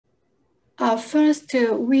First,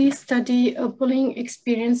 we study a bullying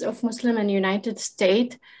experience of Muslim in United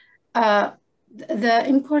States. The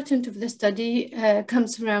importance of the study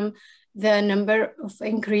comes from the number of the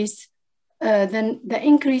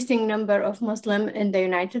increasing number of Muslim in the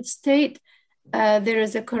United States. There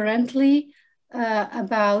is currently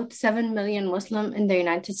about 7 million Muslim in the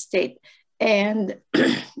United States. And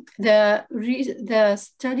the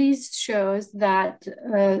studies shows that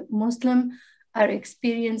Muslim are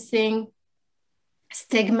experiencing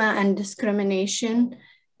stigma and discrimination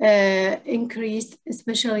increased,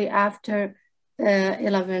 especially after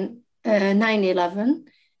 9/11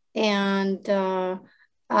 and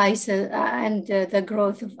ISIS and the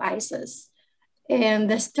growth of ISIS. And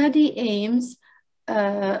the study aims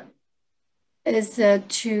is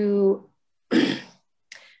to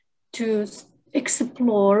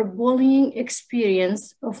explore bullying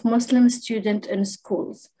experience of Muslim students in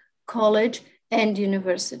schools, college, and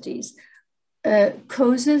universities,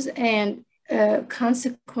 causes and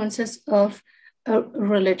consequences of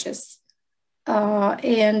religious.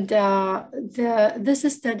 This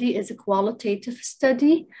study is a qualitative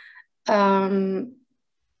study. The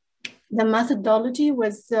methodology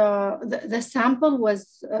was, the sample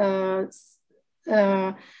was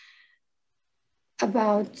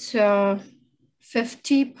about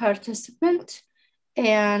 50 participants,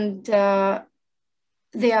 and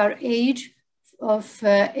they are age of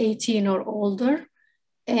 18 or older,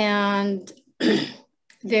 and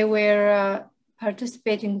they were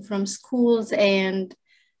participating from schools and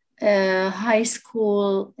high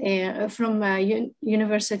school, from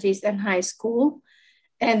universities and high school.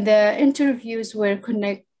 And the interviews were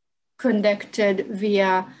conducted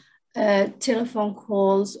via telephone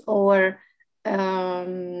calls or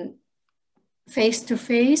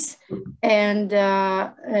face-to-face, and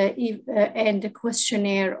a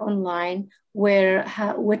questionnaire online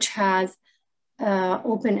which has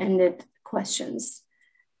open-ended questions.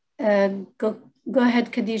 Go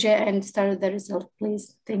ahead, Khadija, and start the result,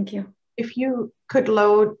 please. Thank you. If you could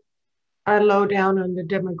load down on the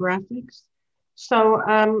demographics. So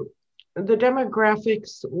the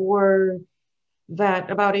demographics were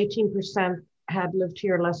that about 18% had lived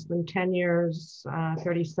here less than 10 years,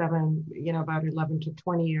 37, about 11 to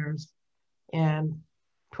 20 years, and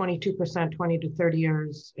 22% 20 to 30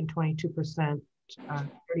 years, and 22%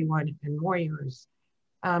 31 and more years.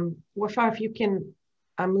 Wafa, if you can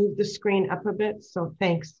move the screen up a bit, so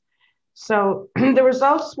thanks. So the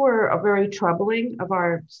results were very troubling of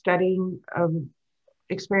our studying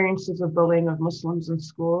experiences of bullying of Muslims in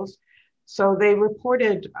schools. So they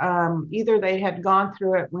reported either they had gone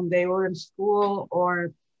through it when they were in school,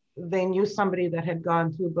 or they knew somebody that had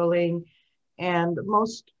gone through bullying. And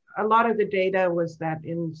a lot of the data was that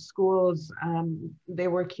in schools, they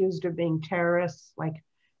were accused of being terrorists, like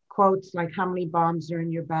quotes like, "How many bombs are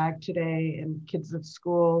in your bag today?" And kids at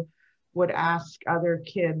school would ask other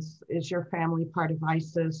kids, "Is your family part of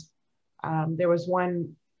ISIS?" There was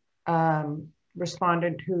one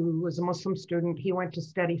respondent who was a Muslim student. He went to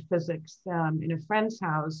study physics in a friend's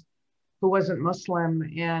house who wasn't Muslim.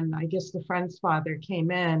 And I guess the friend's father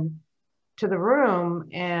came in to the room,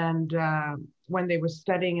 and when they were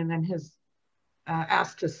studying, and then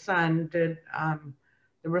asked his son, "Did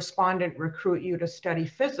the respondent recruit you to study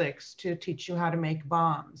physics to teach you how to make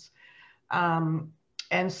bombs?"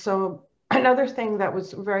 And so another thing that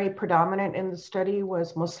was very predominant in the study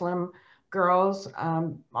was Muslim girls.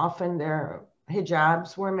 Often their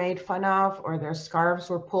hijabs were made fun of, or their scarves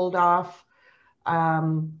were pulled off,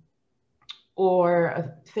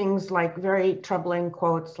 or things like very troubling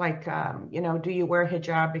quotes like, "Do you wear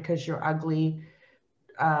hijab because you're ugly?"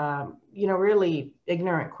 Really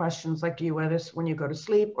ignorant questions like, "Do you wear this when you go to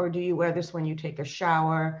sleep, or do you wear this when you take a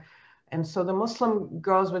shower?" And so the Muslim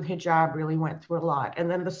girls with hijab really went through a lot. And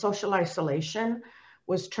then the social isolation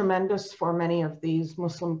was tremendous for many of these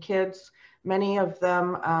Muslim kids. Many of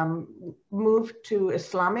them moved to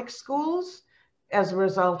Islamic schools as a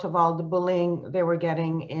result of all the bullying they were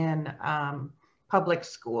getting in public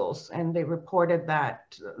schools. And they reported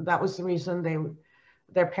that that was the reason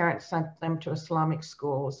their parents sent them to Islamic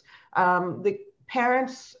schools. The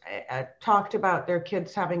parents talked about their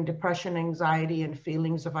kids having depression, anxiety, and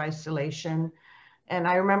feelings of isolation. And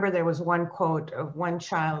I remember there was one quote of one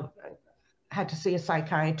child had to see a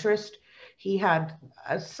psychiatrist. He had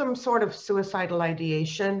some sort of suicidal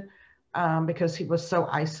ideation because he was so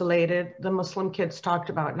isolated. The Muslim kids talked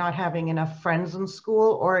about not having enough friends in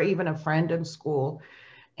school, or even a friend in school.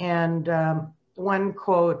 And one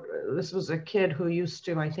quote, this was a kid who used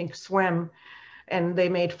to, I think, swim, and they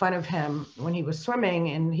made fun of him when he was swimming.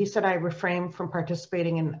 And he said, "I refrain from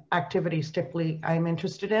participating in activities typically I'm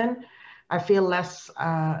interested in I feel less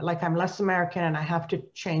like I'm less American and I have to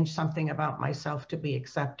change something about myself to be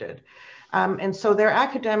accepted. And so their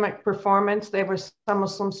academic performance, there were some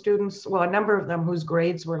Muslim students, well, a number of them whose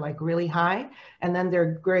grades were like really high, and then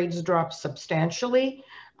their grades dropped substantially.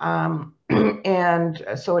 And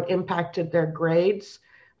so it impacted their grades.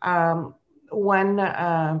 One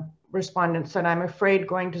respondent said, I'm afraid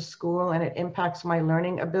going to school and it impacts my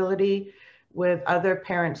learning ability, with other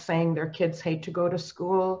parents saying their kids hate to go to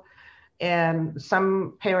school. And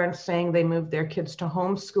some parents saying they moved their kids to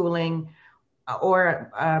homeschooling,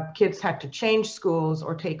 or kids had to change schools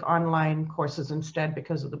or take online courses instead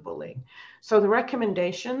because of the bullying. So the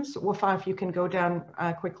recommendations, Wafa, if you can go down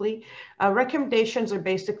quickly. Recommendations are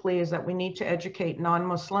basically is that we need to educate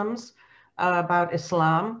non-Muslims about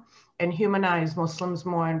Islam and humanize Muslims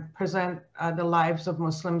more and present the lives of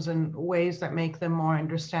Muslims in ways that make them more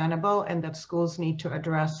understandable, and that schools need to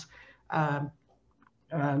address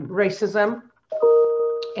racism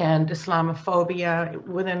and Islamophobia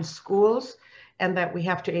within schools, and that we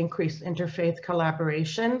have to increase interfaith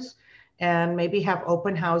collaborations and maybe have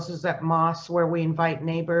open houses at mosques where we invite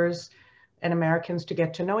neighbors and Americans to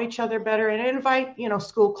get to know each other better, and invite, you know,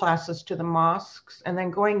 school classes to the mosques. And then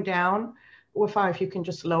going down, Wafa, if you can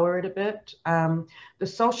just lower it a bit.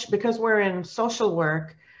 Because we're in social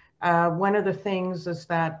work, one of the things is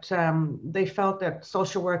that they felt that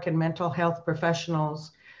social work and mental health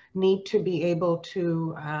professionals need to be able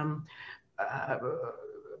to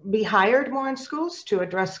be hired more in schools to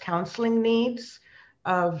address counseling needs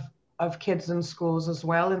of kids in schools as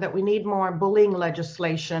well, and that we need more bullying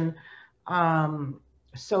legislation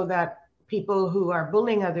so that people who are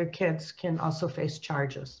bullying other kids can also face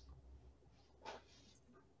charges.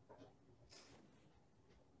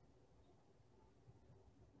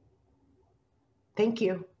 Thank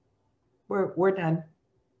you. We're done.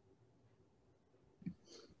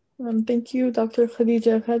 Thank you, Dr.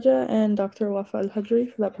 Khadija Khaja and Dr. Wafa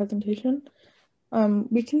Alhajri, for that presentation.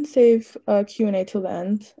 We can save Q&A till the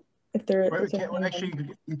end. If there is actually,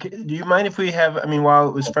 do you mind if we have, I mean, while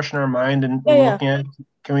it was fresh in our mind and we're looking at it,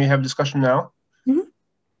 can we have discussion now? Mm-hmm.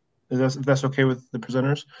 If that's okay with the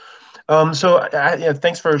presenters? Yeah,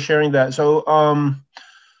 thanks for sharing that. So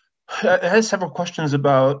I had several questions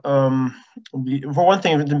about, for one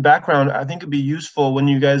thing, in background, I think it'd be useful when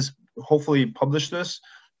you guys hopefully publish this,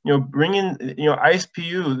 you know, bring in, you know,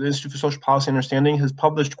 ISPU, the Institute for Social Policy and Understanding, has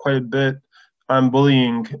published quite a bit on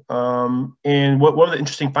bullying. And one of the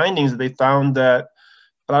interesting findings that they found that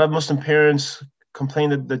a lot of Muslim parents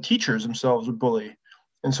complained that the teachers themselves would bully.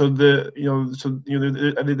 And so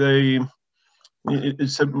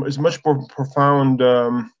it's a much more profound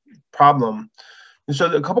problem. And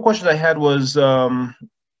so a couple questions I had was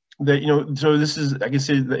that, you know, so this is, I can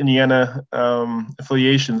say the Indiana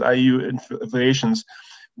affiliations, IU affiliations.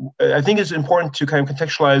 I think it's important to kind of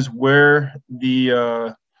contextualize where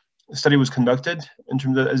the study was conducted in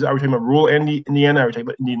terms of, are we talking about rural Indiana? Are we talking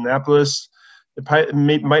about Indianapolis? It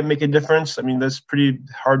probably might make a difference. I mean, that's pretty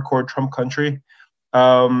hardcore Trump country.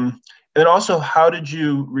 And then also, how did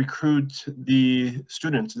you recruit the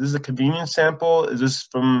students? Is this a convenience sample? Is this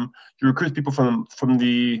from, you recruit people from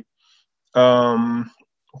the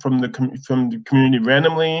community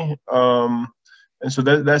randomly? And so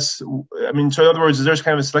that's, I mean, so in other words, is there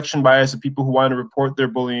kind of a selection bias of people who want to report their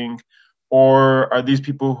bullying, or are these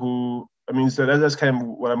people who, I mean, so that's kind of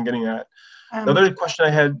what I'm getting at. The other question I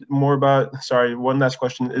had more about, sorry, one last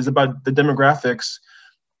question, is about the demographics.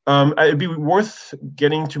 It'd be worth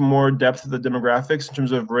getting to more depth of the demographics in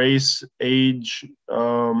terms of race, age,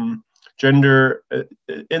 gender,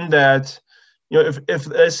 in that, you know, if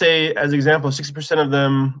let's say, as an example, 60% of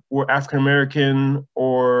them were African-American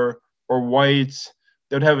or white,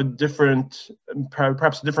 they would have a different,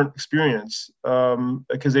 perhaps a different experience,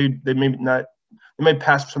 because they might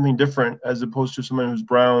pass for something different as opposed to someone who's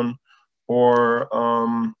brown or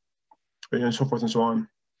you know, so forth and so on.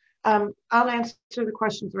 I'll answer the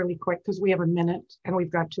questions really quick because we have a minute and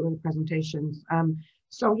we've got 2 other presentations.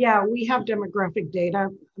 So yeah, we have demographic data.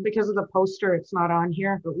 Because of the poster, it's not on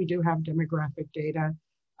here, but we do have demographic data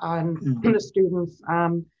on the students.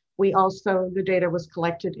 We also, the data was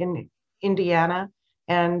collected in Indiana,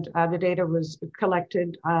 and the data was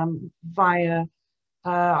collected via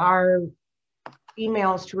our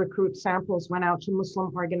emails to recruit samples went out to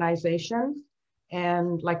Muslim organizations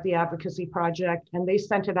and like the Advocacy Project, and they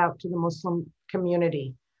sent it out to the Muslim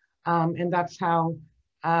community. And that's how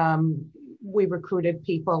we recruited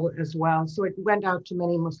people as well. So it went out to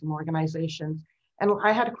many Muslim organizations. And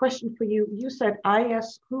I had a question for you. You said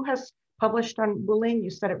who has published on bullying?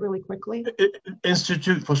 You said it really quickly.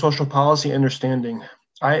 Institute for Social Policy Understanding,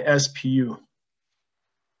 ISPU.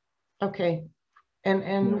 Okay.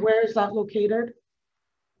 And where is that located?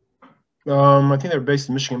 I think they're based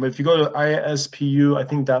in Michigan, but if you go to ispu, I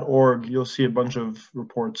think .org, you'll see a bunch of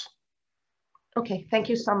reports. Okay, thank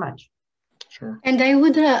you so much. Sure. And I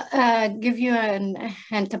would give you a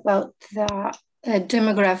hint about the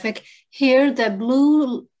demographic. Here, the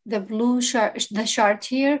blue chart, the chart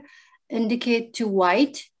here indicate to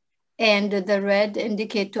white, and the red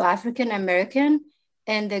indicate to African American,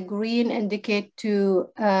 and the green indicate to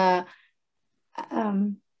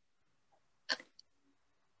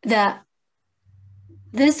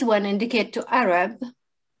this one indicate to Arab,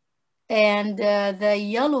 and the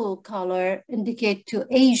yellow color indicate to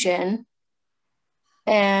Asian,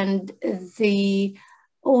 and the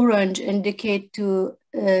orange indicate to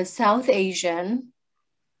South Asian.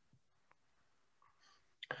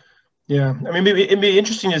 Yeah, I mean, it'd be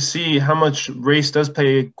interesting to see how much race does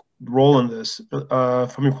play a role in this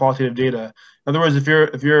from your qualitative data. In other words, if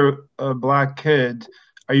you're a black kid,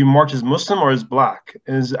 are you marked as Muslim or as black?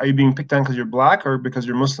 Are you being picked on because you're black or because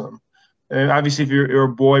you're Muslim? And obviously, if you're a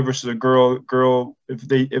boy versus a girl, if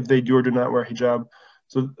they do or do not wear hijab.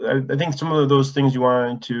 So I think some of those things you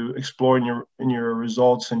wanted to explore in your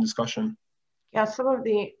results and discussion. Yeah, some of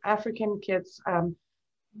the African kids,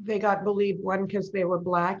 they got bullied, one because they were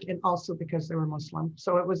black and also because they were Muslim.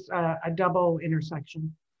 So it was a double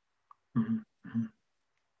intersection. Mm-hmm. Mm-hmm.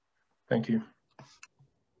 Thank you.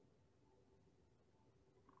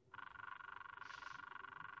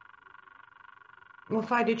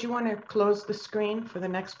 Wafa, did you want to close the screen for the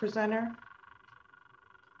next presenter?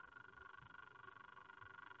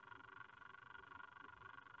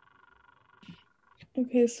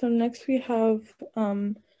 Okay, so next we have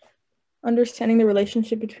understanding the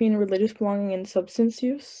relationship between religious belonging and substance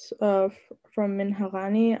use from Minha,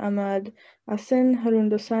 Ghani, Ahmad, Ahsen, Haroon,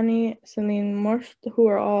 Dossani, Celine, Morshed, who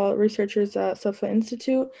are all researchers at Safa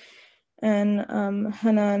Institute, and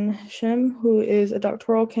Hanan Shem, who is a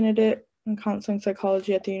doctoral candidate in counseling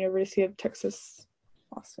psychology at the University of Texas,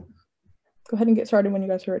 Austin. Go ahead and get started when you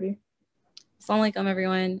guys are ready. Assalamu alaikum,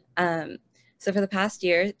 everyone. So for the past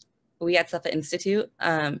year, we at Safa Institute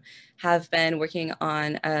have been working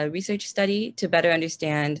on a research study to better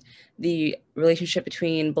understand the relationship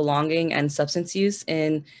between belonging and substance use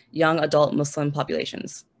in young adult Muslim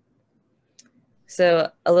populations. So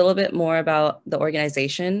a little bit more about the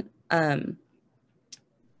organization.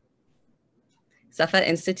 Safa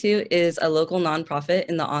Institute is a local nonprofit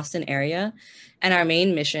in the Austin area, and our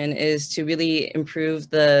main mission is to really improve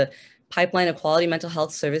the pipeline of quality mental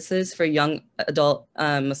health services for young adult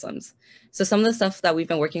Muslims. So some of the stuff that we've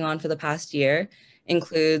been working on for the past year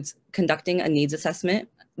includes conducting a needs assessment,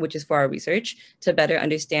 which is for our research, to better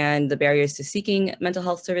understand the barriers to seeking mental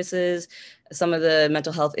health services, some of the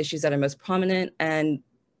mental health issues that are most prominent, and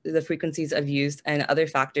the frequencies of use and other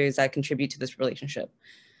factors that contribute to this relationship.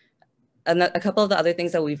 And a couple of the other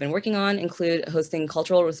things that we've been working on include hosting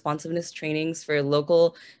cultural responsiveness trainings for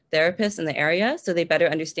local therapists in the area so they better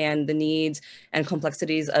understand the needs and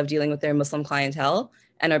complexities of dealing with their Muslim clientele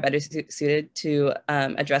and are better suited to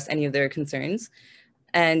address any of their concerns.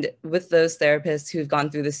 And with those therapists who've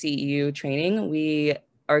gone through the CEU training, we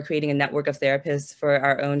are creating a network of therapists for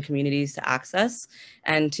our own communities to access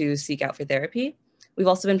and to seek out for therapy. We've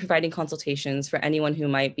also been providing consultations for anyone who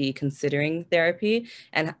might be considering therapy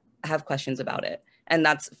and have questions about it. And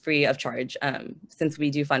that's free of charge since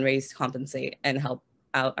we do fundraise to compensate and help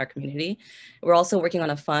out our community. We're also working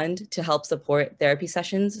on a fund to help support therapy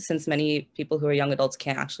sessions since many people who are young adults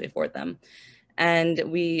can't actually afford them. And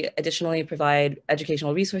we additionally provide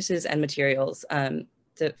educational resources and materials for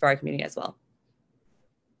our community as well.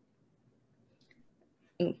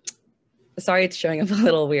 Sorry, it's showing up a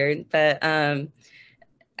little weird, but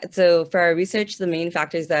so for our research, the main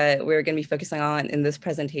factors that we're going to be focusing on in this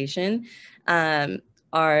presentation are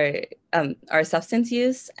substance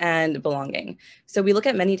use and belonging. So we look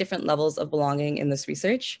at many different levels of belonging in this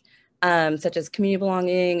research, such as community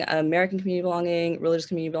belonging, American community belonging, religious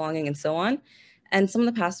community belonging, and so on. And some of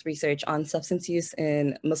the past research on substance use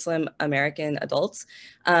in Muslim American adults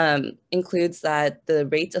includes that the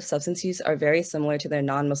rates of substance use are very similar to their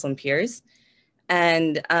non-Muslim peers.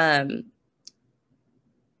 And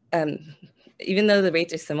even though the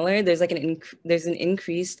rates are similar, there's like there's an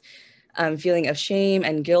increased feeling of shame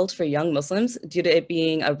and guilt for young Muslims due to it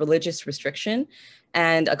being a religious restriction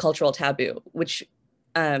and a cultural taboo, which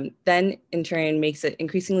then in turn makes it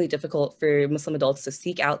increasingly difficult for Muslim adults to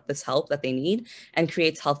seek out this help that they need and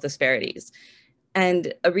creates health disparities.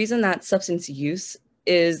 And a reason that substance use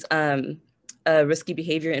is a risky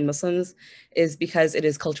behavior in Muslims is because it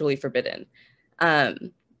is culturally forbidden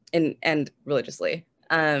and religiously.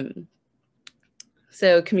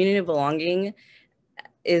 So community belonging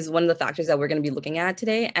is one of the factors that we're going to be looking at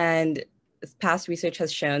today. And past research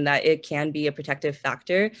has shown that it can be a protective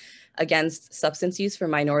factor against substance use for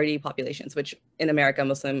minority populations, which in America,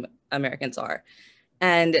 Muslim Americans are.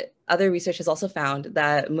 And other research has also found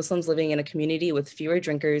that Muslims living in a community with fewer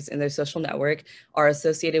drinkers in their social network are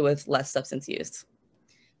associated with less substance use.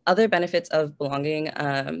 Other benefits of belonging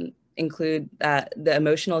include the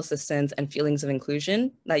emotional assistance and feelings of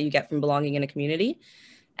inclusion that you get from belonging in a community.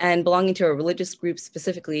 And belonging to a religious group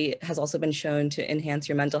specifically has also been shown to enhance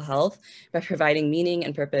your mental health by providing meaning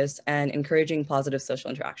and purpose and encouraging positive social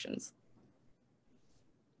interactions.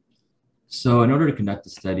 So in order to conduct the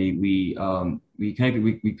study, we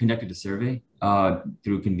conducted a survey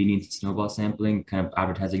through convenience and snowball sampling, kind of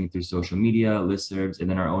advertising through social media, listservs, and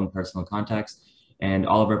then our own personal contacts. And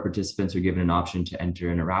all of our participants were given an option to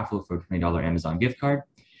enter in a raffle for a $20 Amazon gift card.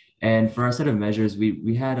 And for our set of measures,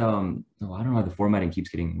 we had, I don't know how the formatting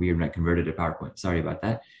keeps getting weird when I converted to PowerPoint. Sorry about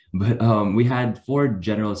that. But we had 4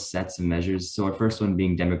 general sets of measures. So our first one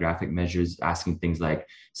being demographic measures, asking things like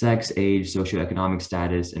sex, age, socioeconomic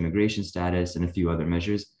status, immigration status, and a few other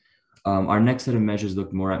measures. Our next set of measures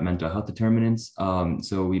looked more at mental health determinants.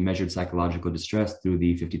 So we measured psychological distress through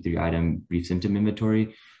the 53-item brief symptom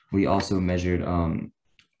inventory. We also measured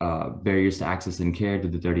barriers to access and care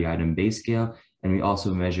through the 30-item base scale. And we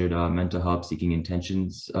also measured mental health seeking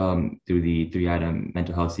intentions through the 3-item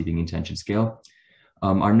mental health seeking intention scale.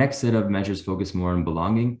 Our next set of measures focus more on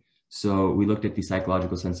belonging. So we looked at the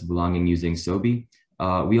psychological sense of belonging using SOBI.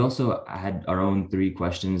 We also had our own 3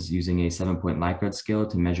 questions using a 7-point Likert scale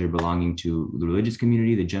to measure belonging to the religious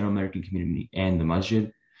community, the general American community, and the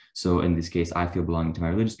masjid. So in this case, I feel belonging to my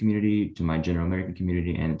religious community, to my general American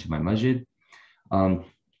community, and to my masjid.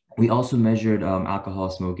 We also measured alcohol,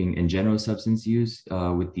 smoking, and general substance use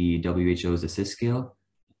with the WHO's assist scale.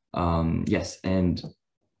 Yes, and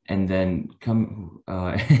then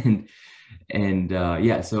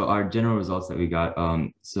so our general results that we got.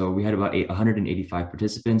 So we had about 185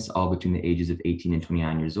 participants, all between the ages of 18 and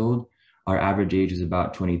 29 years old. Our average age was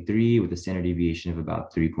about 23, with a standard deviation of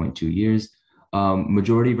about 3.2 years.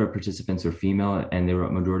 Majority of our participants were female, and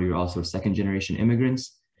majority were also second-generation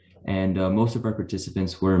immigrants. And most of our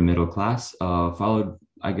participants were middle class, followed,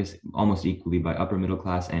 I guess, almost equally by upper middle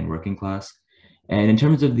class and working class. And in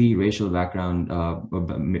terms of the racial background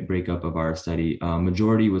breakup of our study,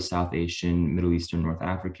 majority was South Asian, Middle Eastern, North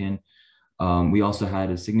African. We also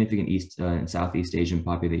had a significant East and Southeast Asian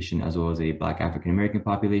population, as well as a Black African American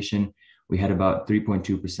population. We had about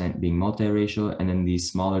 3.2% being multiracial, and then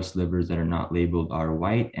these smaller slivers that are not labeled are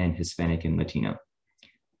white and Hispanic and Latino.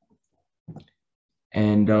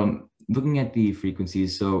 And looking at the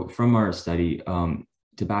frequencies, so from our study,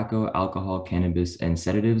 tobacco, alcohol, cannabis, and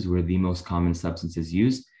sedatives were the most common substances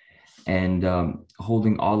used. And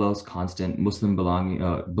holding all else constant, Muslim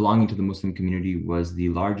belonging to the Muslim community was the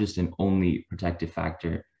largest and only protective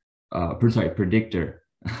factor, predictor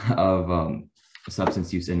of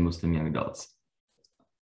substance use in Muslim young adults.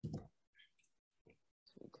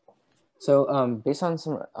 So based on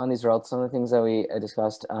these results, some of the things that we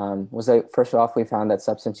discussed was that, first off, we found that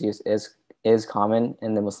substance use is common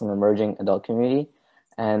in the Muslim emerging adult community,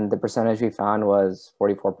 and the percentage we found was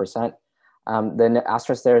 44%. The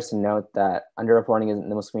asterisk there is to note that underreporting in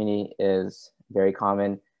the Muslim community is very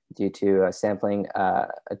common due to sampling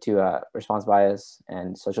to response bias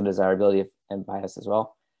and social desirability and bias as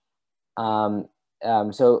well.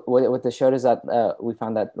 So what this showed is that we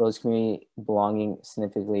found that religious community belonging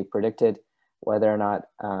significantly predicted whether or not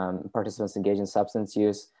participants engage in substance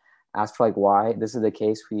use. Asked for why this is the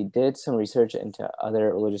case, we did some research into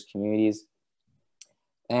other religious communities.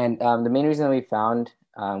 And the main reason that we found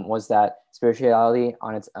was that spirituality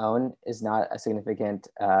on its own is not a significant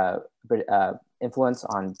influence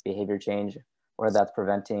on behavior change, whether that's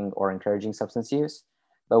preventing or encouraging substance use.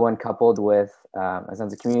 But when coupled with a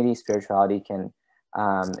sense of community, spirituality can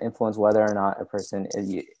influence whether or not a person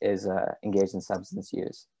is engaged in substance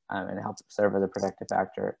use and help serve as a protective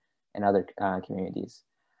factor in other communities.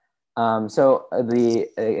 So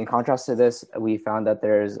in contrast to this, we found that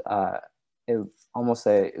there's almost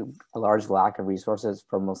a large lack of resources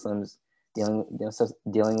for Muslims dealing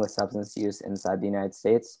with substance use inside the United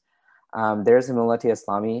States. There's the Millati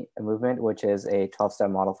Islami movement, which is a 12-step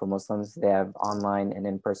model for Muslims. They have online and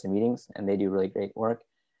in-person meetings, and they do really great work.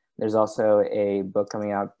 There's also a book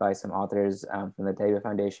coming out by some authors from the Taiba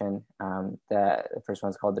Foundation. The first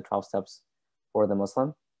one's called The 12 Steps for the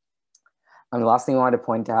Muslim. The last thing I wanted to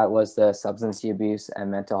point out was the Substance Abuse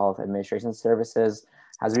and Mental Health Administration Services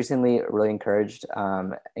has recently really encouraged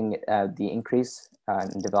the increase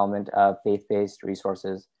in development of faith-based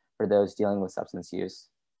resources for those dealing with substance use,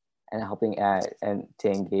 and helping and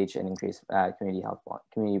to engage and increase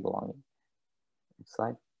community belonging. Next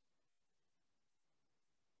slide.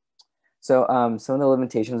 So some of the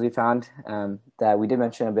limitations we found that we did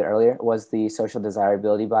mention a bit earlier was the social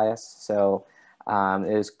desirability bias. So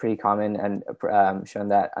it was pretty common and shown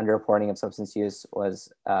that underreporting of substance use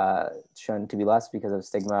was shown to be less because of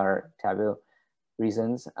stigma or taboo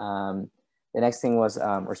reasons. The next thing was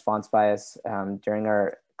response bias. During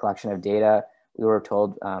our collection of data, we were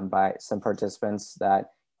told by some participants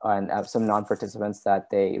that, and some non-participants, that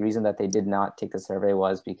the reason that they did not take the survey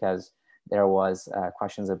was because there was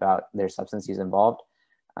questions about their substance use involved.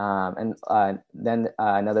 And then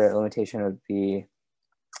another limitation would be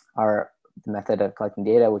the method of collecting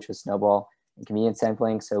data, which was snowball and convenience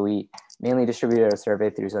sampling. So we mainly distributed our survey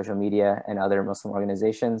through social media and other Muslim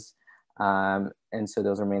organizations. And so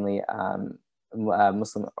those are mainly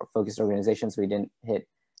Muslim focused organizations. We didn't hit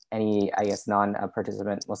any, I guess,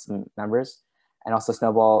 non-participant Muslim members. And also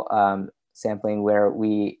snowball sampling, where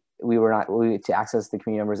we were not, to access the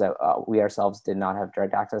community members that we ourselves did not have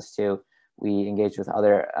direct access to. We engaged with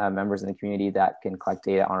other members in the community that can collect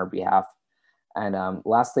data on our behalf. And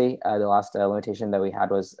lastly, the last limitation that we had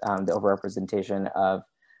was the overrepresentation of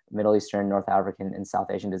Middle Eastern, North African, and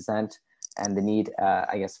South Asian descent, and the need,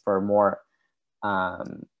 I guess, for more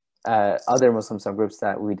other Muslim subgroups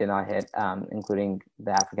that we did not hit, including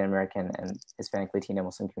the African American and Hispanic Latino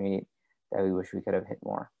Muslim community that we wish we could have hit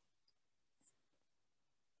more.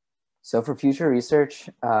 So for future research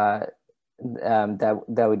that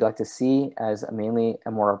we'd like to see as mainly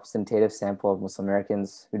a more representative sample of Muslim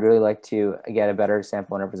Americans, we'd really like to get a better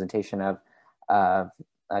sample and representation of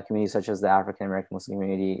communities such as the African American Muslim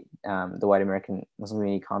community, the white American Muslim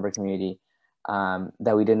community, convert community,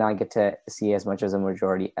 that we did not get to see as much as a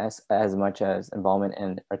majority, as much as involvement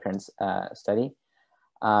in our current study.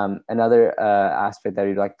 Another aspect that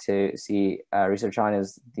we'd like to see research on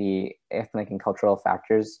is the ethnic and cultural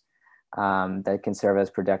factors that can serve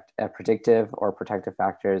as predictive or protective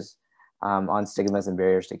factors on stigmas and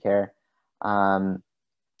barriers to care.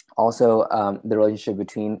 Also, the relationship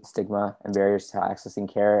between stigma and barriers to accessing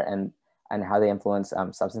care and how they influence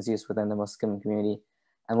substance use within the Muslim community.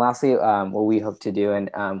 And lastly, what we hope to do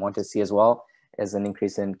and want to see as well is an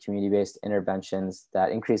increase in community-based interventions that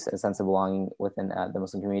increase a sense of belonging within the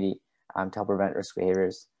Muslim community to help prevent risk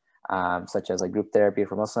behaviors, such as like group therapy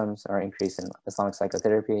for Muslims, or increase in Islamic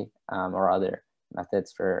psychotherapy, or other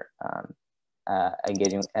methods for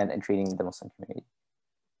engaging and treating the Muslim community.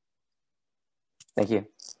 Thank you.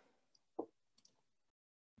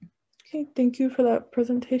 Okay, thank you for that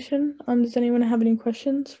presentation. Does anyone have any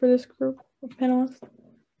questions for this group of panelists?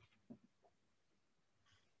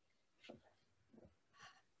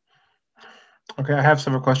 Okay, I have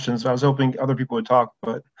several questions. I was hoping other people would talk,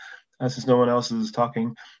 but since no one else is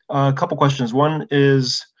talking, a couple questions. One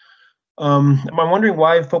is, I'm wondering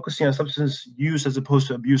why focusing on substance use as opposed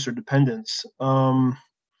to abuse or dependence. You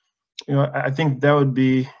know, I think that would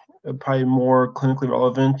be probably more clinically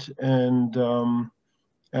relevant and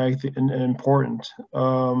and important.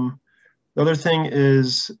 The other thing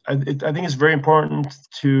is, I think it's very important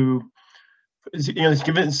to, you know,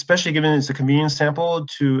 especially given it's a convenience sample,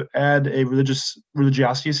 to add a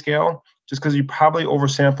religiosity scale, just because you're probably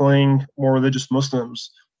oversampling more religious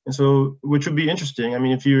Muslims, and so, which would be interesting. I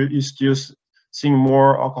mean, if you're just seeing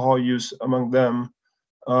more alcohol use among them,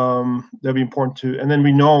 that'd be important too. And then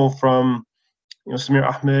we know from, you know, Samir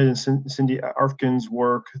Ahmed and Cindy Arfkin's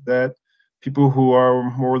work that people who are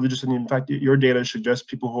more religious, and in fact, your data suggests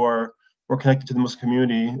people who are more connected to the Muslim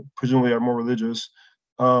community, presumably are more religious,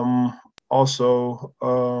 also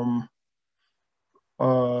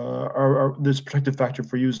are this protective factor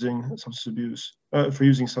for using substance abuse, for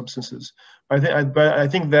using substances. I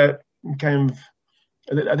think that kind of,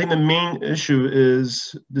 I think the main issue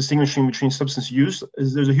is distinguishing between substance use.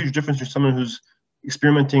 There's a huge difference between someone who's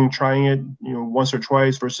experimenting, trying it, you know, once or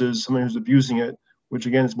twice, versus someone who's abusing it, which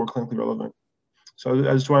again is more clinically relevant. So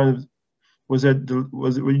I just wanted, did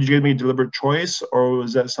you make a deliberate choice, or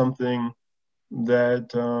was that something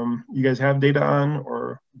that you guys have data on,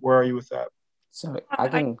 or where are you with that? So I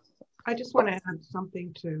just want to add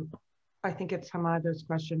something to, I think it's Hamada's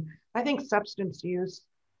question. I think substance use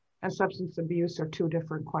and substance abuse are two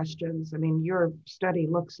different questions. I mean, your study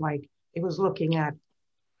looks like it was looking at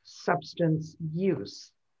substance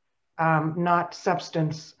use, not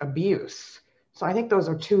substance abuse. So I think those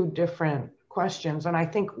are two different questions. And I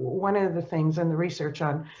think one of the things in the research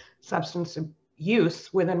on substance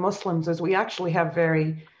use within Muslims is we actually have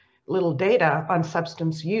very little data on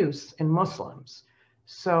substance use in Muslims.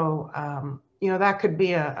 So that could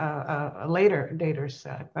be a later data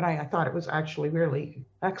set, but I thought it was actually really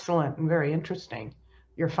excellent and very interesting,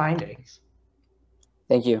 your findings.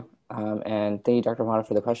 Thank you. And thank you, Dr. Ahmad,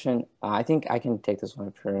 for the question. I think I can take this one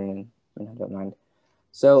if Haroon and I don't mind.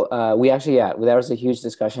 So we actually, there was a huge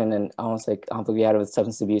discussion and almost like conflict we had with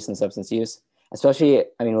substance abuse and substance use, especially,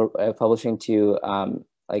 I mean, we're publishing to,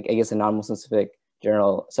 like, I guess a non-Muslim specific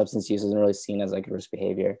journal. Substance use isn't really seen as like a risk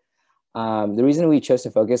behavior. The reason we chose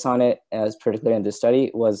to focus on it, as particularly in this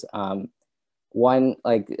study, was one,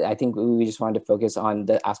 like, I think we just wanted to focus on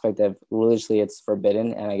the aspect of religiously it's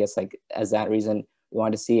forbidden. And I guess like as that reason, we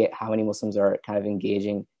wanted to see how many Muslims are kind of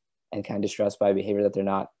engaging and kind of distressed by behavior that they're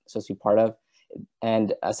not supposed to be part of.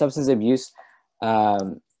 And substance abuse,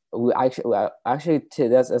 we actually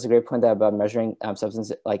that's a great point that about measuring substance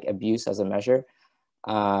like abuse as a measure.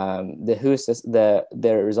 The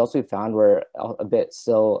results we found were a bit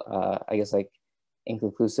still, I guess, like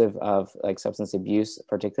inconclusive of like substance abuse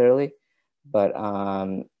particularly, but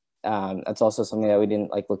that's also something that we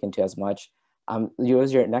didn't like look into as much.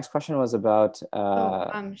 Your next question was about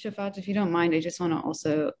Shafaat, if you don't mind, I just want to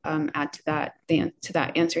also add to that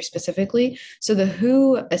answer specifically. So the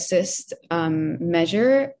WHO assist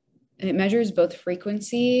measure, it measures both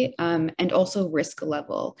frequency and also risk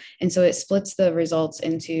level. And so it splits the results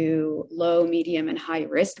into low, medium, and high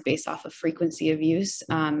risk based off of frequency of use.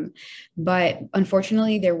 But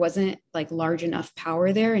unfortunately, there wasn't like large enough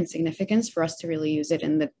power there and significance for us to really use it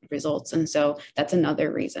in the results. And so that's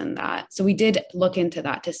another reason so we did look into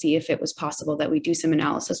that to see if it was possible that we do some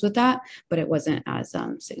analysis with that, but it wasn't as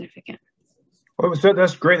significant. Well, so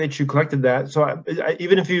that's great that you collected that. So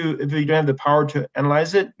even if you don't have the power to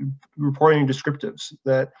analyze it, reporting descriptives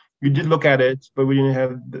that you did look at it, but we didn't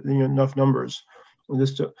have enough numbers.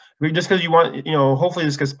 Just because you want, hopefully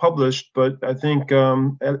this gets published, but I think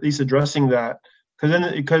at least addressing that, because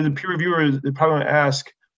the peer reviewers, they probably want to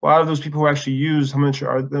ask, well, out of those people who actually use, how much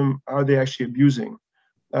are they actually abusing?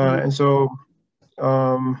 And so.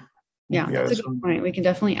 Yeah, that's a good point. We can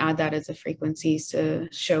definitely add that as a frequency to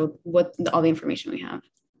show all the information we have.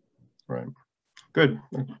 Right. Good.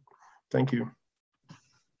 Thank you.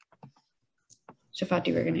 Shafaat,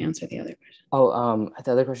 you were going to answer the other question. Oh,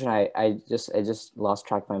 the other question, I just lost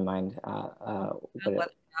track of my mind. Whether or not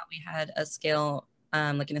we had a scale,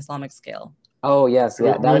 like an Islamic scale. Oh yes,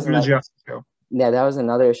 yeah, that was another, scale. Yeah, that was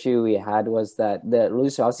another issue we had, was that the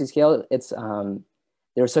religiosity scale, it's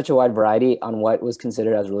there was such a wide variety on what was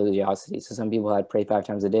considered as religiosity. So some people had pray 5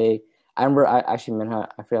 times a day. I remember, actually, Minha,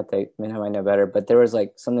 I forgot that Minha might know better, but there was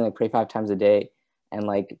like something like pray 5 times a day and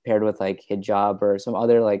like paired with like hijab or some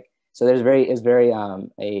other like, so it's very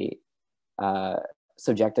a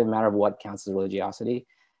subjective matter of what counts as religiosity.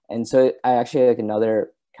 And so I actually, like,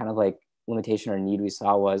 another kind of like limitation or need we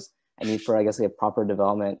saw was a need for, I guess, like a proper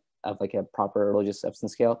development of like a proper religious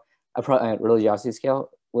substance scale, a religiosity scale,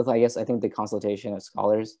 with, I think the consultation of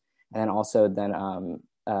scholars, and then also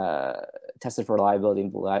tested for reliability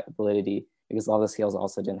and validity, because all the scales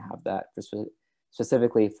also didn't have that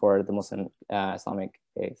specifically for the Muslim Islamic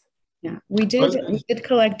faith. Yeah, we did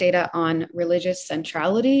collect data on religious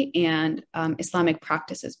centrality and Islamic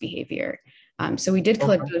practices behavior. So we did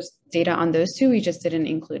collect those data on those two. We just didn't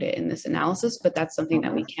include it in this analysis, but that's something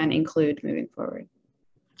that we can include moving forward.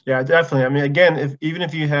 Yeah, definitely. I mean, again, even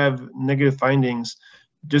if you have negative findings,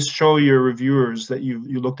 just show your reviewers that you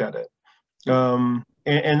looked at it. And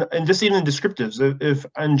just even descriptives. If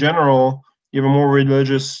in general you have a more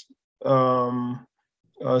religious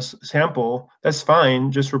sample, that's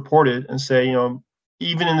fine. Just report it and say,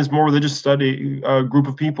 even in this more religious study group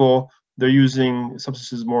of people, they're using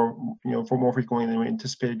substances more frequently than we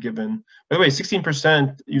anticipated. Given, by the way,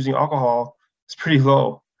 16% using alcohol is pretty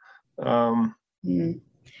low.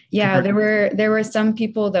 Yeah, there were some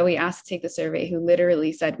people that we asked to take the survey who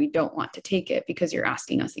literally said, we don't want to take it because you're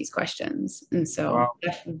asking us these questions. And so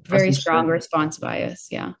very strong response bias.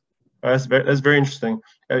 Yeah. That's very interesting.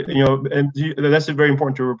 And that's very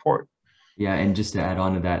important to report. Yeah, and just to add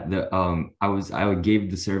on to that, I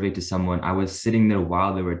gave the survey to someone. I was sitting there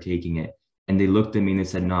while they were taking it, and they looked at me and they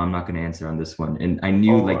said, "No, I'm not going to answer on this one." And I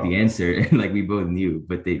knew the answer, and like we both knew,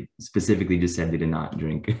 but they specifically just said they did not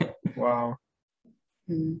drink. Wow.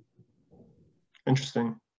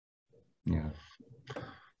 Interesting. Yeah.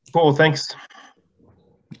 Cool. Thanks.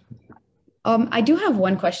 I do have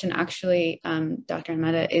one question, actually, Dr.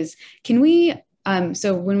 Ahmad, is can we,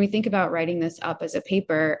 so when we think about writing this up as a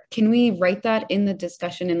paper, can we write that in the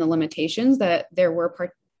discussion in the limitations that there were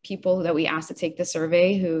people that we asked to take the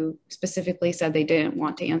survey who specifically said they didn't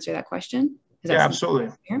want to answer that question? Yeah,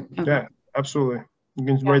 absolutely. Okay. Yeah, absolutely. You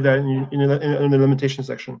can write that in the limitation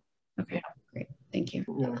section. Okay, great. Thank you.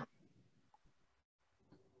 Yeah.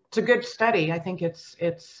 a good study. I think it's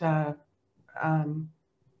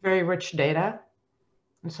very rich data.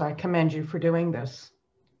 And so I commend you for doing this.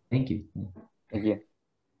 Thank you. Thank you.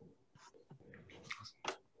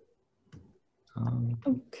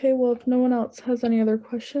 Okay, well, if no one else has any other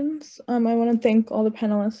questions, I want to thank all the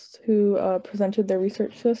panelists who presented their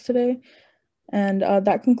research to us today. And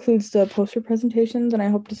that concludes the poster presentations, and I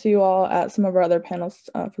hope to see you all at some of our other panels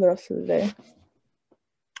for the rest of the day.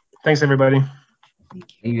 Thanks, everybody. Thank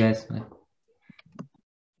you guys. Bye.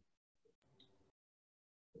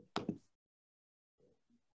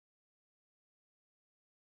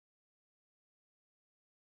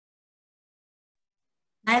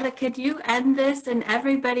 Nyla, could you end this and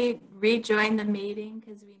everybody rejoin the meeting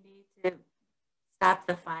because we need to stop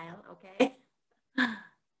the file, okay?